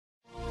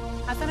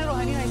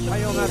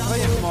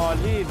پیامدهای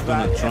مالی و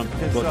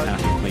اقتصادی با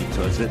تحقیق‌های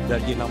تازه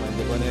درگیر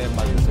نمایندگان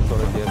مجلس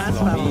شورای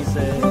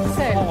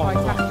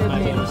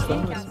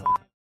اسلامی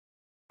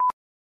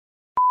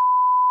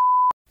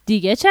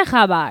دیگه چه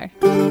خبر؟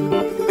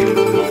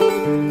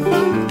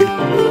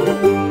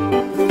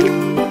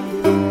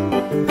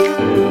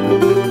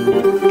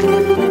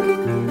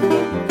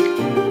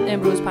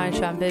 امروز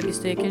پنجشنبه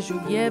 21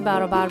 ژوئیه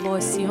برابر با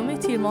 30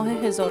 تیر ماه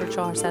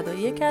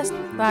 1401 است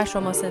و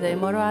شما صدای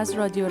ما را از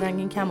رادیو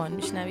رنگین کمان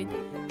میشنوید.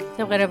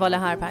 طبق روال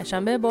هر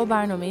پنجشنبه با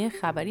برنامه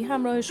خبری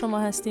همراه شما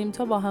هستیم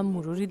تا با هم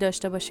مروری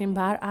داشته باشیم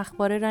بر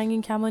اخبار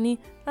رنگین کمانی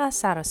از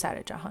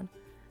سراسر جهان.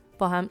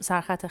 با هم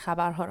سرخط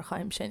خبرها را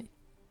خواهیم شنید.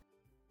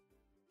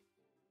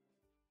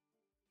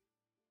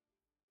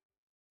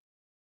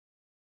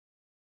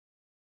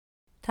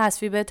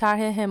 تصویب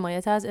طرح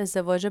حمایت از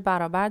ازدواج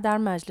برابر در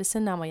مجلس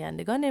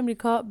نمایندگان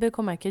امریکا به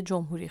کمک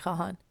جمهوری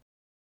خواهان.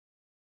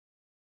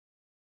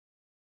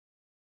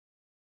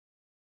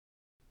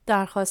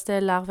 درخواست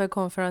لغو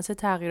کنفرانس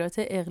تغییرات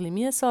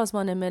اقلیمی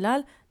سازمان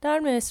ملل در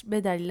مصر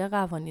به دلیل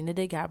قوانین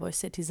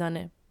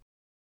دگرباش‌ستیزانه.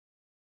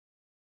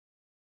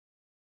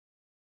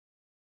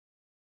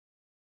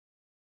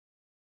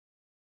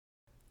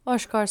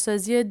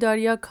 آشکارسازی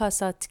داریا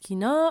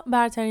کاساتکینا،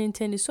 برترین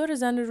تنیسور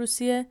زن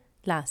روسیه،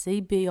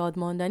 لحظه‌ای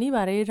بیادماندنی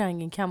برای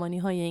رنگین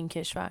کمانی‌های این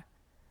کشور.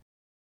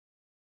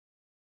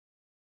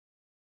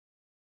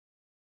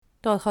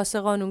 دادخواست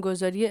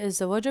قانونگذاری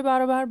ازدواج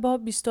برابر با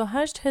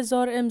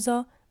 28,000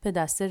 امضا به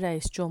دست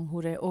رئیس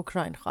جمهور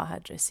اوکراین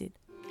خواهد رسید.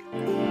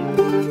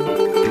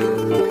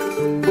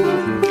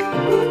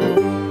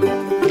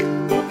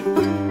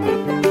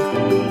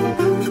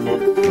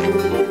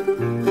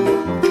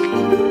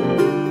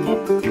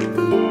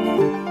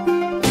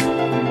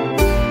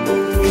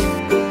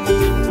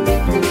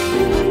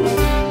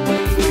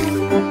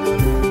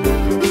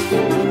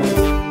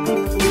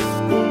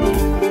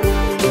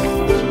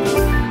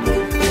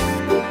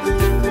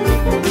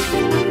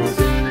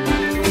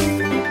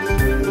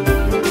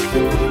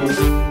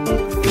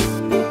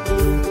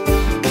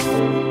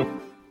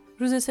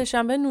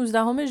 سه‌شنبه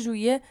 19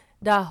 ژوئیه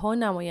ده‌ها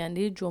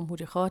نماینده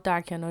جمهوری‌خواه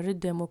در کنار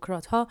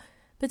دموکرات‌ها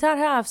به طرح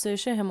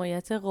افزایش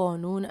حمایت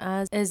قانون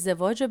از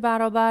ازدواج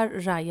برابر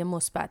رأی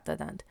مثبت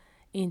دادند.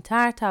 این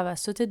طرح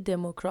توسط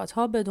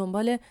دموکرات‌ها به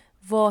دنبال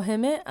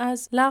واهمه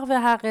از لغو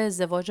حق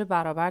ازدواج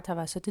برابر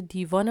توسط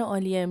دیوان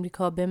عالی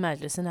امریکا به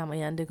مجلس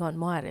نمایندگان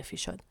معرفی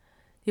شد.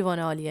 دیوان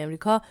عالی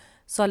امریکا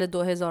سال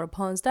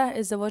 2015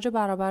 ازدواج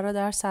برابر را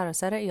در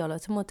سراسر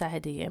ایالات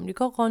متحده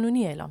امریکا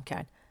قانونی اعلام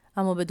کرد،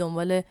 اما به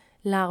دنبال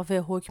لغو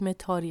حکم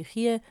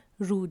تاریخی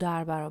رو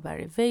در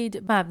برابر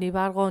وید مبنی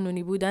بر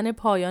قانونی بودن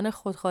پایان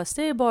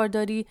خودخواسته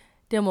بارداری،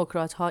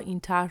 دموکرات‌ها این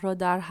طرح را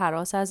در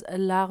هراس از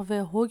لغو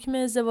حکم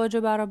ازدواج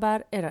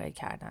برابر ارائه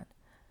کردند.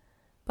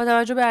 با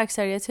توجه به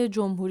اکثریت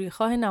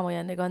جمهوری‌خواه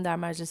نمایندگان در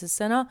مجلس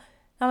سنا،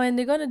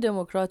 نمایندگان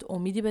دموکرات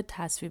امیدی به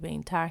تصویب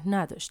این طرح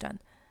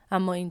نداشتند،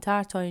 اما این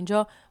طرح تا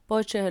اینجا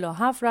با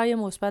 47 رأی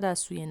مثبت از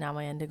سوی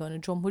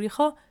نمایندگان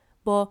جمهوری‌خواه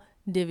با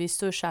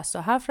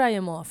 267 رأی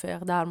موافق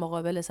در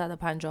مقابل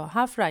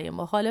 157 رأی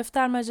مخالف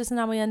در مجلس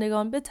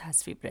نمایندگان به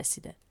تصویب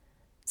رسیده.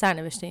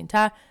 سرنوشت این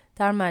طرح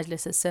در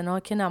مجلس سنا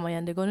که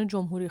نمایندگان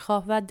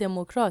جمهوری‌خواه و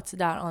دموکرات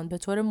در آن به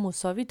طور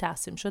مساوی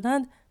تقسیم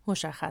شدند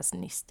مشخص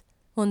نیست.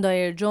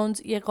 موندایر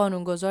جونز، یک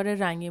قانونگذار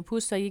رنگین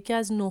پوست و یکی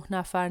از 9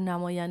 نفر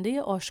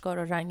نماینده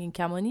آشکارا رنگین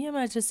کمانی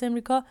مجلس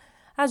امریکا،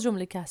 از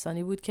جمله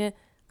کسانی بود که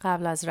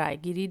قبل از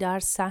رأیگیری در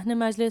صحن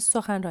مجلس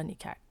سخنرانی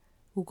کرد.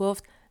 او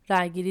گفت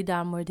رأیگیری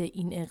در مورد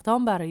این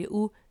اقدام برای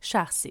او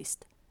شخصی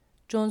است.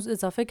 جونز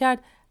اضافه کرد: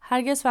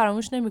 هرگز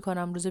فراموش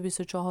نمی‌کنم روز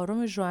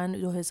 24 ژوئن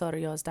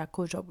 2011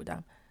 کجا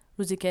بودم،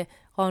 روزی که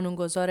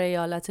قانونگذار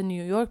ایالت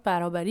نیویورک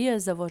برابری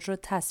ازدواج را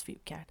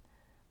تصویب کرد.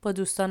 با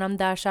دوستانم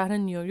در شهر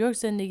نیویورک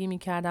زندگی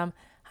می‌کردم.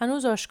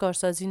 هنوز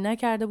آشکارسازی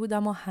نکرده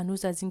بودم و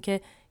هنوز از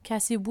اینکه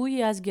کسی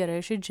بویی از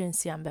گرایش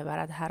جنسیم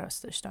ببرد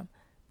هراس داشتم.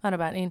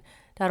 بنابراین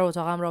در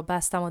اتاقم را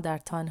بستم و در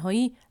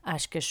تنهایی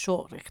اشک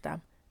شوق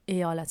ریختم.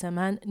 ایالت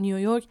من،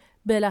 نیویورک،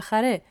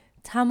 بالاخره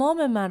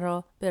تمام من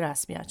را به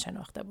رسمیت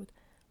شناخته بود.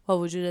 با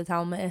وجود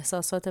تمام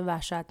احساسات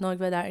وحشتناک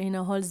و در عین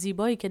حال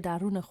زیبایی که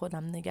درون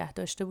خودم نگه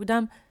داشته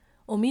بودم،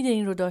 امید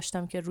این رو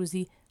داشتم که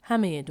روزی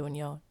همه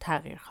دنیا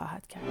تغییر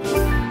خواهد کرد.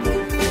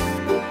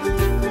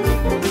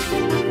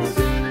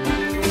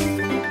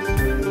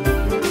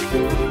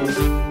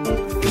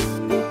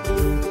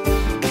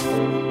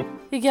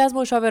 یکی از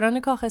مشاوران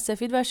کاخ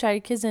سفید و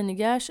شریک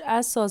زندگیش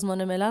از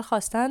سازمان ملل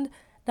خواستند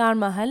در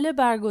محل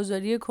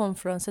برگزاری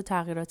کنفرانس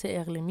تغییرات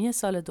اقلیمی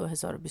سال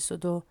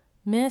 2022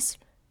 مصر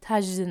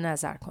تجدید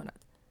نظر کند.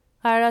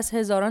 قرار است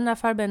هزاران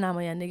نفر به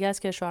نمایندگی از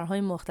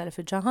کشورهای مختلف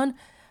جهان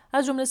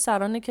از جمله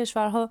سران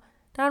کشورها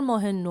در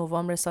ماه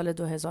نوامبر سال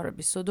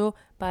 2022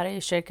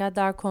 برای شرکت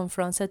در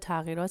کنفرانس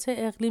تغییرات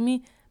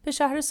اقلیمی به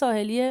شهر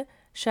ساحلی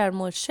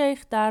شرم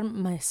الشیخ در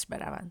مصر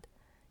بروند.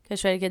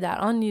 کشوری که در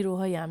آن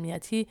نیروهای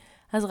امنیتی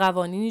از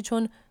قوانینی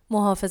چون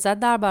محافظت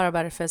در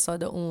برابر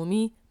فساد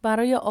عمومی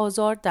برای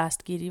آزار،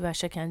 دستگیری و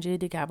شکنجه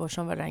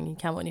دگرباشان و رنگین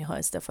کمانی ها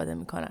استفاده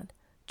می کنند.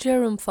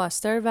 جروم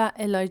فاستر و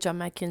الایجا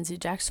مکنزی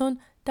جکسون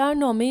در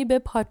نامه‌ای به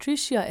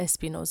پاتریشیا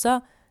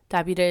اسپینوزا،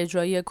 دبیر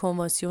اجرایی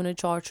کنوانسیون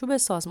چارچوب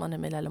سازمان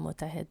ملل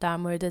متحد در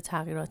مورد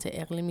تغییرات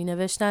اقلیمی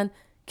نوشتند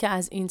که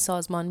از این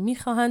سازمان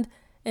می‌خواهند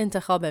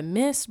انتخاب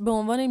مصر به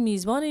عنوان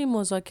میزبان این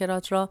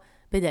مذاکرات را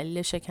به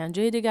دلیل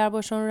شکنجه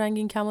دگرباشان و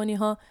رنگین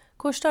کمانی‌ها،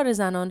 کشتار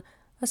زنان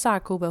و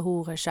سرکوب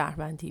حقوق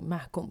شهروندی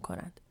محکوم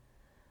کنند.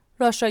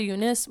 راشا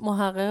یونس،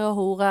 محقق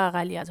حقوق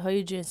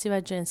اقلیت‌های جنسی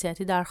و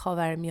جنسیتی در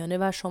خاورمیانه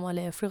و شمال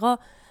افریقا،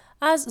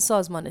 از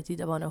سازمان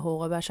دیدبان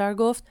حقوق بشر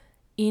گفت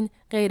این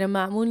غیر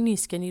معمول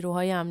نیست که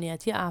نیروهای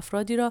امنیتی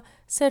افرادی را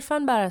صرفاً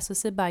بر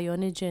اساس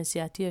بیان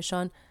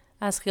جنسیتیشان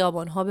از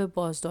خیابان‌ها به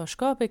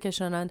بازداشتگاه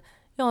بکشانند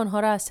یا آنها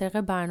را از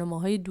طریق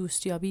برنامه‌های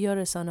دوستیابی یا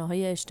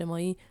رسانه‌های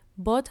اجتماعی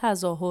با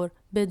تظاهر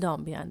به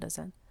دام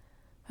بیاندازند.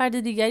 فرد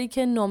دیگری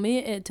که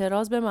نامه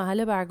اعتراض به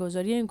محل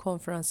برگزاری این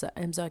کنفرانس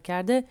امضا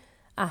کرده،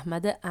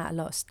 احمد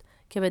اعلاست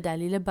که به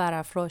دلیل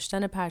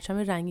برافراشتن پرچم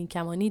رنگین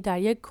کمانی در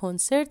یک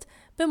کنسرت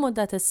به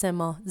مدت 3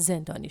 ماه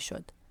زندانی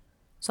شد.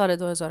 سال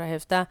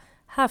 2017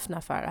 7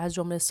 نفر از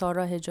جمله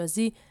سارا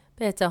حجازی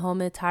به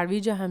اتهام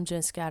ترویج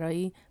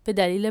همجنسگرایی به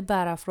دلیل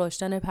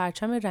برافراشتن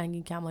پرچم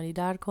رنگین کمانی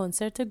در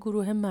کنسرت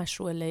گروه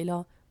مشروع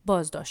لیلا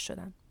بازداشت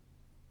شدند.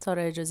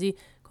 سارا حجازی،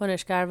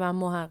 کنشگر و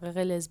محقق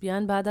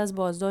لزبیان، بعد از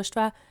بازداشت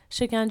و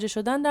شکنجه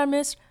شدن در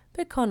مصر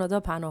به کانادا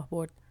پناه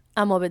برد،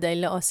 اما به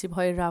دلیل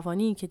آسیب‌های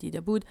روانی که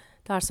دیده بود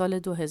در سال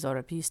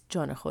 2020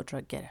 جان خود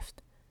را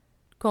گرفت.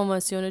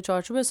 کنوانسیون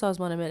چارچوب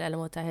سازمان ملل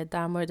متحد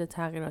در مورد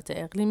تغییرات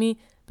اقلیمی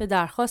به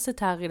درخواست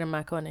تغییر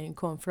مکان این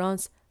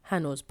کنفرانس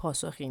هنوز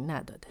پاسخی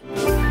نداده.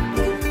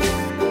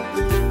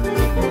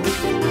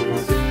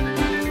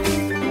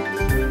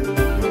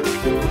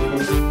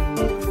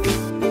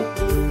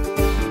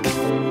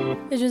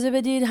 اجازه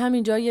بدید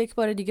همینجا یک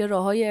بار دیگه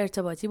راه‌های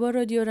ارتباطی با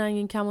رادیو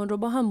رنگین کمان رو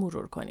با هم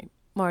مرور کنیم.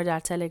 ما رو در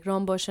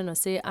تلگرام با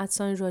شناسه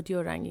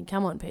 @رادیو رنگین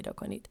کمان پیدا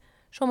کنید.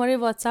 شماره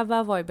واتساپ و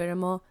وایبر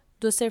ما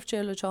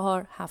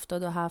 2044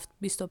 77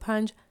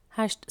 25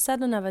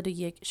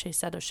 891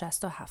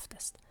 667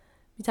 است.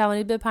 می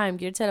توانید به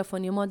پیامگیر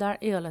تلفنی ما در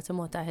ایالات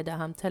متحده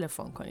هم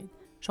تلفن کنید.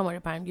 شماره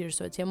پیامگیر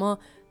صوتی ما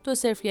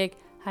 201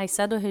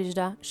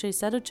 818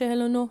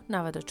 649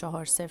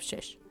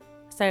 9406.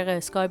 از طریق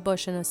اسکایپ با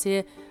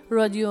شناسه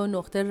رادیو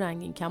نقطه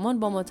رنگین کمان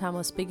با ما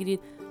تماس بگیرید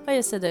و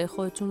یا صدای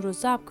خودتون رو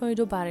ضبط کنید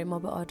و برای ما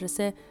به آدرس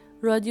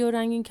رادیو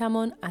رنگین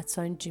کمان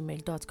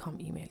 @gmail.com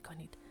ایمیل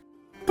کنید.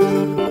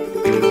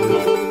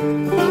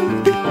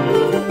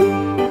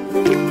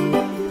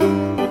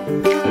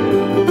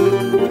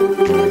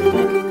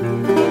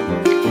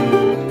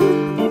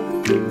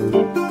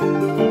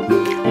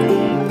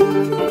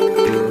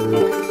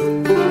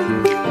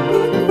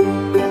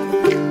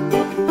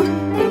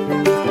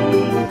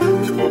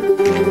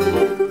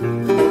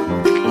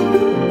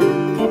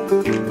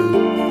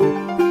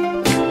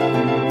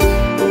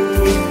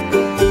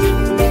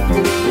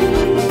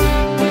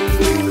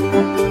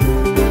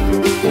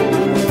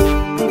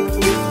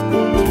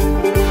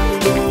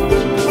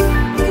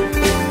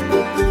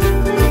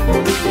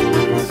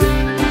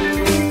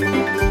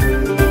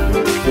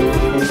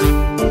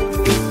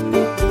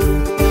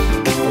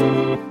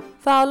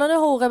 فعالان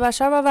حقوق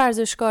بشر و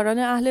ورزشکاران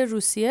اهل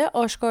روسیه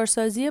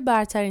آشکارسازی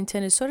برترین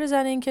تنیسور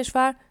زن این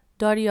کشور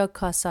داریا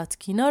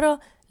کاساتکینا را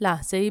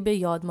لحظه‌ای به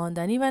یاد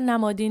ماندنی و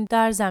نمادین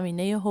در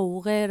زمینه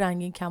حقوق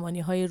رنگین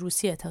کمانی‌های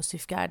روسیه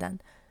توصیف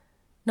کردند.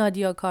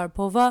 نادیا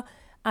کارپووا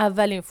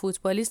اولین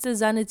فوتبالیست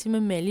زن تیم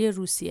ملی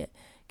روسیه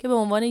که به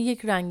عنوان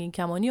یک رنگین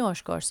کمانی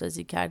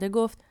آشکارسازی کرده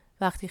گفت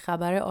وقتی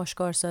خبر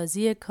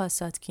آشکارسازی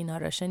کاساتکینا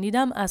را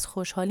شنیدم از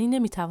خوشحالی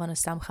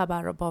نمی‌توانستم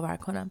خبر را باور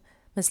کنم.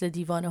 مثل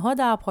دیوانه‌ها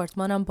در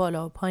آپارتمانم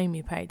بالا و پایین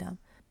می‌پریدم.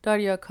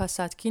 داریا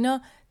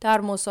کاساتکینا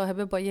در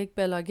مصاحبه با یک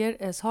بلاگر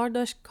اظهار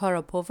داشت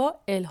کاراپووا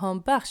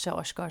الهام بخش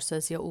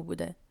آشکارسازی او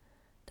بوده.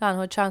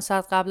 تنها چند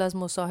ساعت قبل از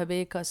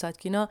مصاحبه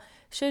کاساتکینا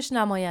 6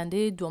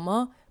 نماینده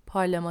دوما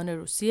پارلمان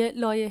روسیه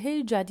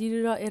لایحه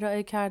جدیدی را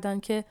ارائه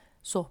کردند که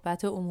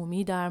صحبت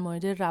عمومی در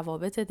مورد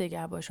روابط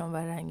دگرباشان و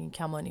رنگین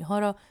کمانی‌ها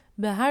را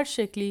به هر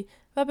شکلی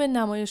و به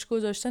نمایش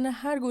گذاشتن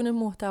هر گونه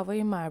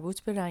محتوای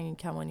مربوط به رنگین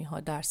کمانی‌ها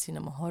در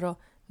سینماها را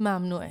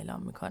ممنوع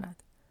اعلام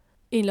می‌کند.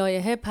 این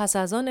لایحه پس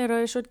از آن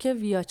ارائه شد که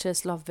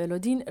ویاچسلاو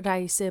ولودین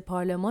رئیس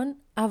پارلمان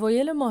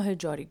اوایل ماه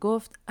جاری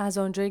گفت از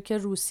آنجایی که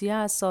روسیه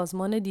از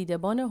سازمان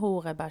دیدبان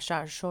حقوق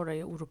بشر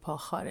شورای اروپا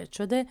خارج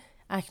شده،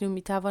 اکنون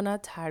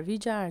می‌تواند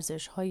ترویج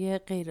ارزش‌های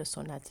غیر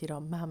سنتی را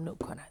ممنوع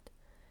کند.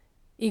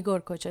 ایگور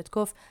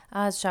کوچتکوف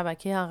از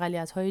شبکه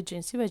اقلیت‌های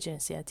جنسی و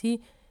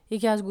جنسیتی،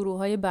 یکی از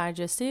گروه‌های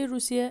برجسته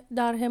روسیه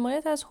در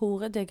حمایت از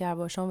حقوق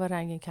دگرباشان و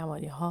رنگین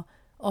کمانی‌ها،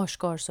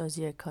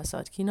 آشکارسازی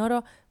کاساتکینا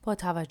را با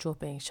توجه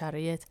به این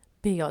شرایط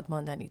به یاد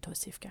ماندنی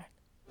توصیف کرد.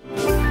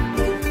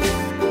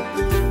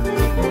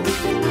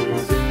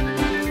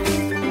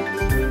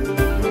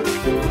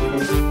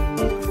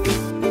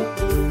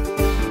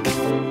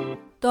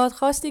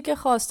 دادخواستی که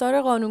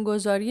خواستار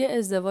قانونگذاری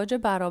ازدواج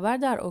برابر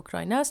در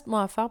اوکراین است،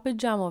 موفق به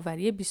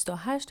جمع‌آوری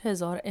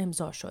 28,000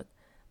 امضا شد.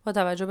 با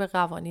توجه به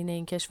قوانین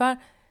این کشور،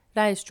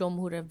 رئیس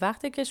جمهور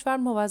وقت کشور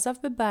موظف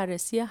به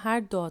بررسی هر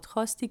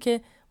دادخواستی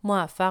که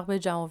موفق به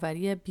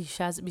جمع‌آوری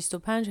بیش از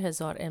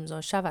 25,000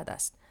 امضا شود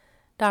است.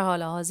 در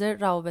حال حاضر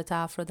روابط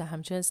افراد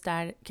همجنس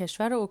در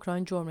کشور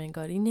اوکراین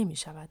جرم‌انگاری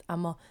نمی‌شود،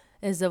 اما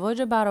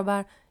ازدواج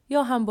برابر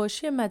یا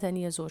همباشی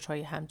مدنی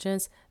زوجهای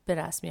همجنس به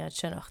رسمیت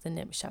شناخته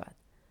نمی‌شود.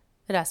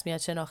 به رسمیت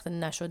شناخته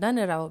نشدن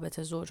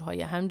روابط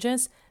زوجهای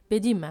همجنس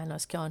بدین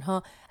معناست که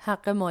آنها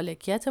حق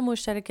مالکیت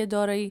مشترک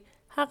دارایی،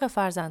 حق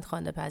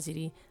فرزندخوانده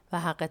پذیری و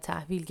حق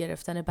تحویل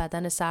گرفتن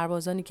بدن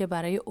سربازانی که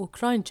برای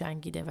اوکراین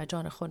جنگیده و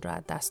جان خود را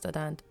از دست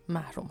دادند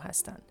محروم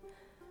هستند.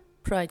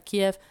 پراید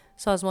کیف،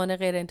 سازمان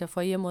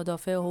غیرانتفاعی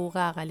مدافع حقوق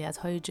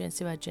اقلیت‌های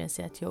جنسی و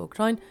جنسیتی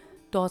اوکراین،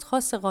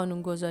 دادخواست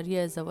قانونگذاری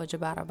ازدواج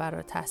برابر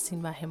را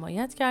تحسین و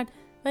حمایت کرد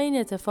و این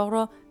اتفاق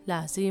را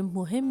لحظه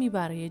مهمی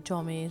برای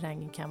جامعه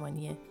رنگین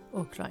کمانی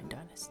اوکراین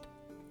دانست.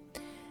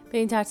 به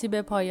این ترتیب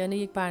به پایان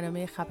یک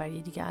برنامه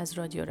خبری دیگر از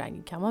رادیو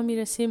رنگین کمان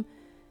میرسیم.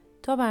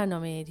 تا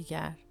برنامه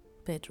دیگر،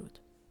 بدرود.